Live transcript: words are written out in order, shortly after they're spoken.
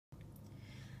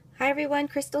Hi everyone,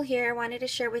 Crystal here. I wanted to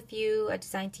share with you a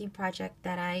design team project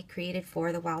that I created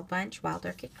for the Wild Bunch, Wild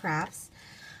Orchid Crafts.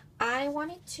 I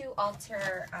wanted to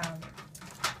alter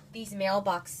these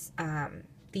mailboxes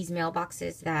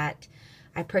that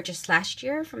I purchased last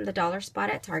year from the dollar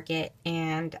spot at Target,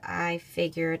 and I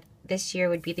figured this year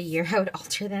would be the year I would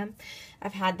alter them.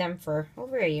 I've had them for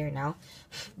over a year now,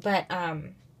 but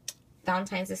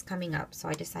Valentine's is coming up, so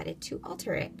I decided to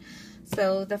alter it.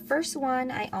 So the first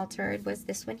one I altered was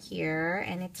this one here,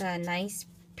 and it's a nice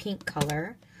pink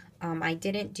color. I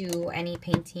didn't do any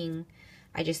painting.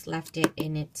 I just left it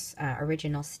in its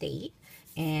original state.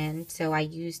 And so I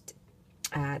used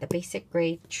the Basic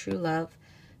Gray True Love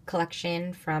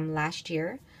collection from last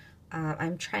year.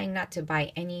 I'm trying not to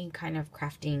buy any kind of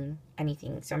crafting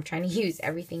anything, so I'm trying to use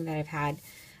everything that I've had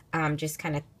just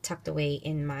kind of tucked away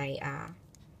in my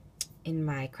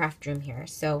craft room here.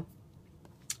 So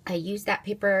I used that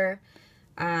paper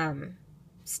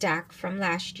stack from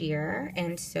last year,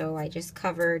 and so I just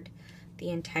covered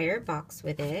the entire box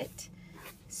with it.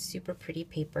 Super pretty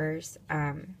papers.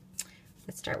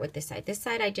 Let's start with this side. This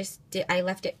side I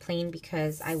left it plain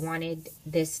because I wanted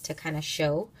this to kind of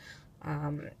show.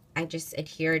 I just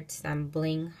adhered some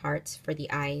bling hearts for the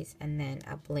eyes, and then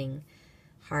a bling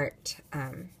heart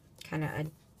kind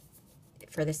of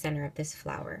for the center of this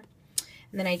flower.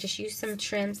 And then I just used some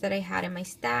trims that I had in my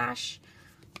stash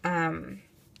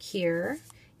here,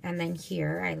 and then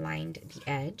here I lined the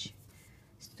edge.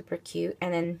 Super cute.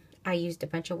 And then I used a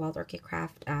bunch of Wild Orchid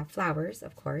Craft flowers,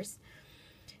 of course.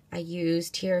 I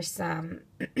used here some,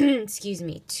 excuse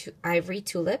me, ivory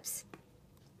tulips,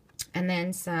 and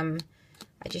then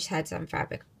I just had some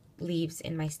fabric leaves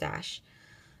in my stash.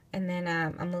 And then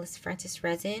a Melissa Francis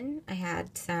resin. I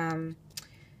had some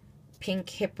pink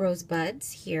hip rose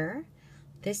buds here.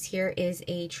 This here is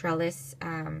a trellis,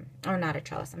 or not a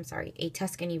trellis, I'm sorry, a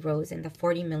Tuscany rose in the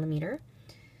 40 millimeter.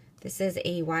 This is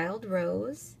a wild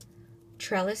rose,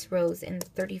 trellis rose in the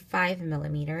 35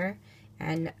 millimeter,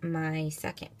 and my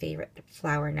second favorite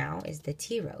flower now is the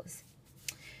tea rose.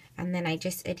 And then I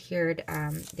just adhered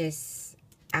this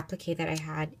applique that I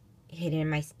had hidden in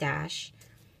my stash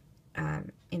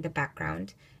in the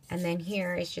background. And then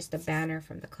here is just a banner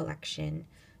from the collection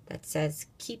that says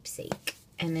keepsake.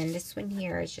 And then this one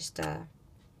here is just a,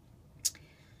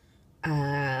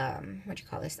 what do you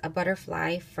call this? A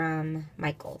butterfly from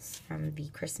Michael's, from the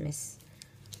Christmas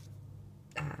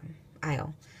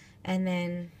aisle. And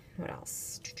then, what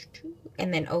else?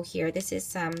 And then, oh, here, this is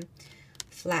some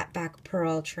flat back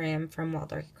pearl trim from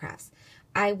Wild Orchid Crafts.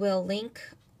 I will link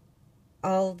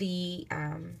all the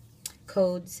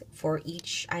codes for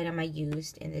each item I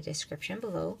used in the description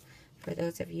below for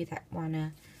those of you that want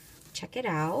to check it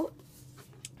out.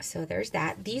 So there's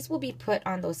that. These will be put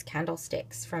on those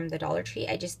candlesticks from the Dollar Tree.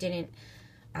 I just didn't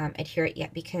adhere it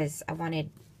yet because I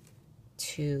wanted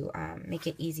to make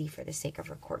it easy for the sake of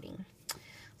recording.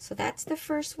 So that's the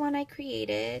first one I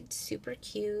created. Super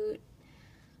cute.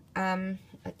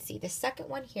 Let's see. The second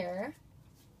one here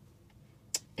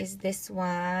is this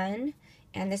one.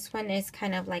 And this one is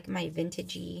kind of like my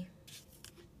vintagey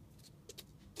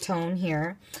tone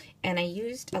here. And I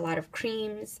used a lot of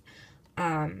creams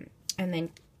and then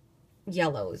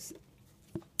yellows.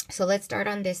 So let's start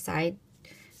on this side.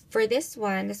 For this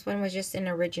one was just an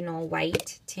original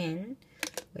white tin,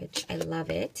 which I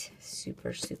love it.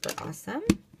 Super, super awesome.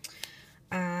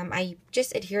 I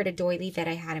just adhered a doily that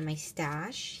I had in my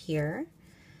stash here.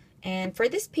 And for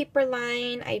this paper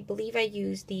line, I believe I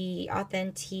used the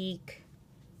Authentique,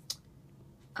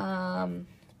 what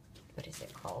is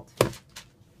it called?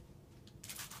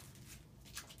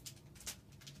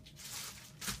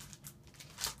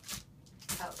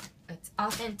 It's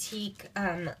Authentique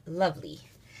Lovely.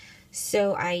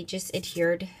 So I just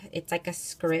adhered. It's like a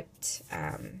script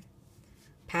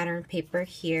pattern paper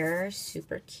here.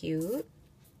 Super cute.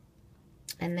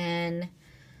 And then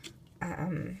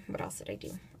what else did I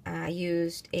do? I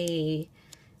used a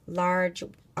large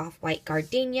off-white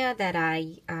gardenia that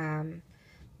I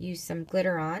used some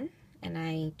glitter on, and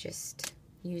I just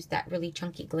used that really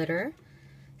chunky glitter.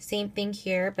 Same thing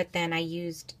here, but then I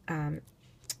used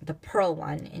the pearl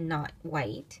one and not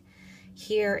white.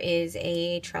 Here is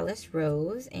a trellis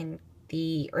rose in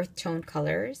the earth tone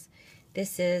colors.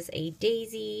 This is a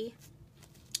daisy.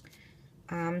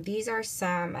 These are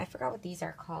some, I forgot what these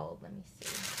are called. Let me see.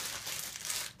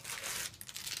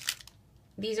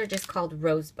 These are just called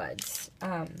rosebuds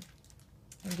in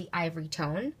the ivory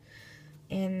tone.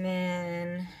 And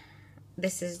then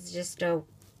this is just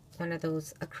one of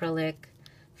those acrylic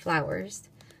flowers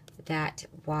that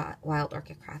Wild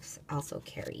Orchid Crafts also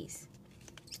carries.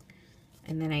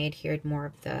 And then I adhered more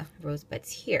of the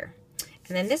rosebuds here.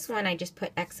 And then this one, I just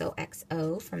put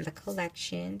XOXO from the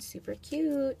collection. Super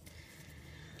cute.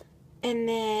 And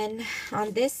then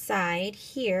on this side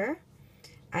here,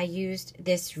 I used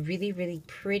this really, really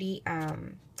pretty,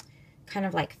 kind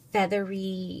of like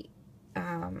feathery,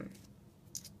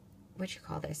 what you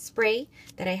call this, spray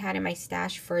that I had in my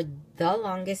stash for the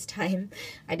longest time.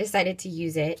 I decided to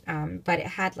use it, but it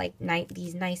had like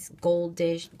these nice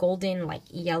golden like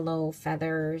yellow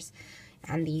feathers,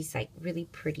 and these like really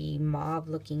pretty mauve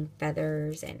looking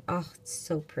feathers, and oh, it's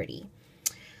so pretty.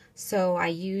 So I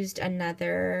used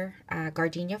another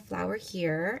gardenia flower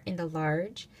here in the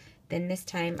large. Then this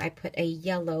time I put a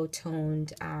yellow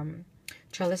toned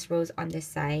trellis rose on this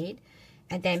side.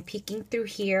 And then peeking through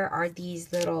here are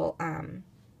these little,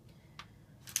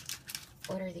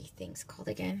 what are these things called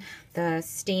again? The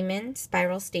stamens,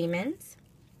 spiral stamens.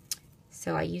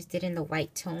 So I used it in the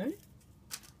white tone.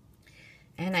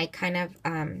 And I kind of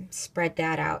spread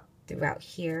that out throughout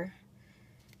here.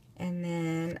 And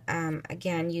then,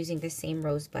 again, using the same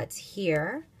rosebuds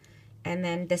here. And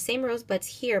then the same rosebuds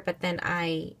here, but then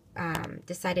I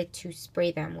decided to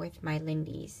spray them with my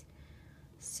Lindy's.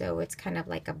 So it's kind of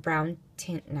like a brown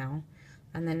tint now.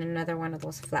 And then another one of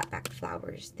those flat back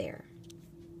flowers there.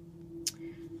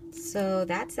 So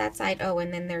that's that side. Oh,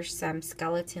 and then there's some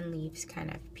skeleton leaves kind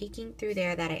of peeking through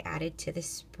there that I added to the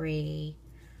spray.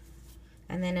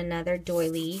 And then another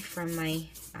doily from my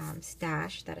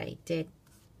stash that I did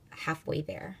halfway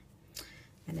there.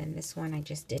 And then this one I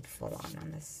just did full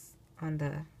on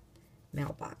the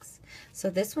mailbox.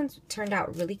 So this one turned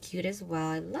out really cute as well.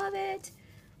 I love it.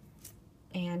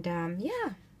 And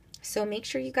yeah, so make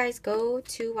sure you guys go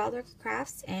to Wild Orchid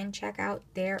Crafts and check out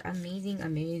their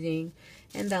amazing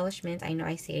embellishments. I know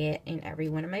I say it in every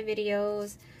one of my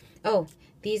videos. Oh,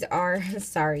 these are,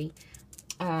 sorry,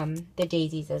 the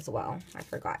daisies as well. I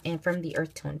forgot. And from the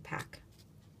Earth Tone pack.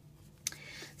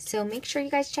 So make sure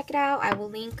you guys check it out. I will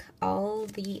link all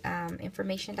the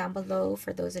information down below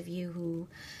for those of you who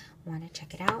want to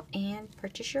check it out and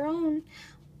purchase your own.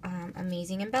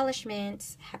 Amazing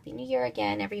embellishments. Happy New Year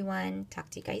again, everyone. Talk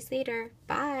to you guys later.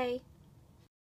 Bye.